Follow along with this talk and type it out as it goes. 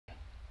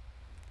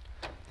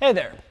Hey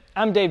there,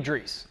 I'm Dave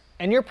Dreas,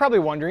 and you're probably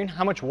wondering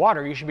how much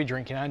water you should be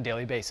drinking on a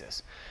daily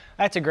basis.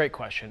 That's a great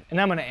question, and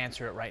I'm going to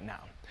answer it right now.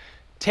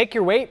 Take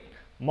your weight,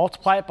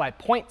 multiply it by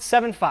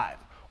 0.75,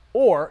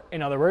 or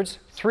in other words,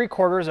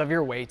 3/4 of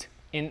your weight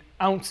in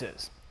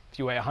ounces. If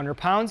you weigh 100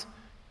 pounds,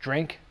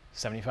 drink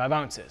 75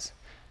 ounces.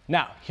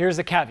 Now, here's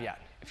the caveat.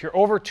 If you're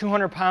over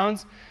 200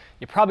 pounds,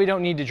 you probably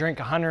don't need to drink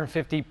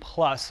 150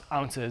 plus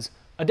ounces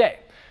a day.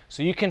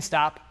 So you can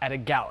stop at a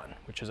gallon,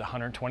 which is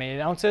 128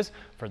 ounces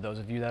for those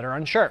of you that are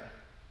unsure.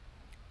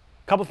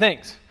 Couple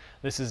things.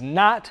 This is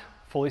not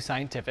fully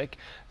scientific.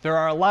 There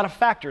are a lot of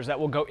factors that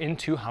will go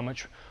into how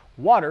much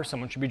water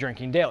someone should be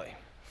drinking daily.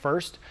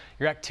 First,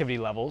 your activity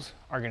levels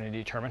are going to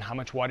determine how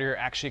much water you're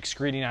actually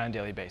excreting on a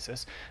daily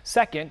basis.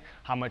 Second,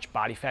 how much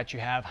body fat you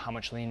have, how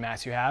much lean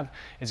mass you have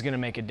is going to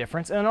make a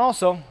difference. And then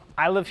also,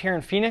 I live here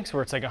in Phoenix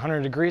where it's like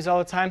 100 degrees all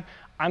the time.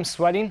 I'm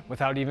sweating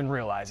without even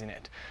realizing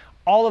it.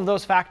 All of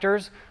those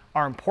factors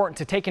are important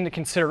to take into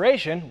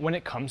consideration when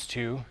it comes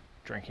to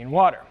drinking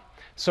water.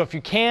 So if you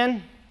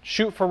can,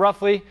 shoot for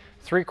roughly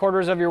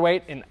 3/4 of your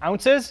weight in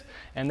ounces,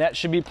 and that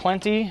should be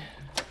plenty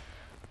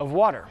of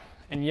water.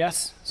 And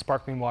yes,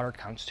 sparkling water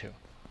counts too.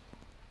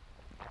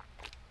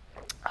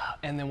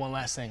 And then one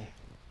last thing,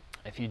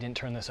 if you didn't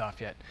turn this off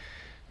yet,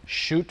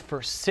 shoot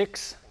for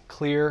 6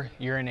 clear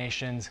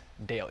urinations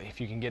daily.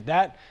 If you can get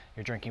that,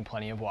 you're drinking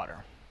plenty of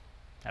water.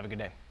 Have a good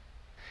day.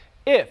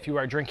 If you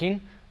are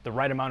drinking the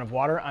right amount of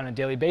water on a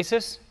daily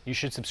basis, you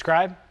should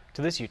subscribe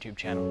to this YouTube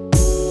channel.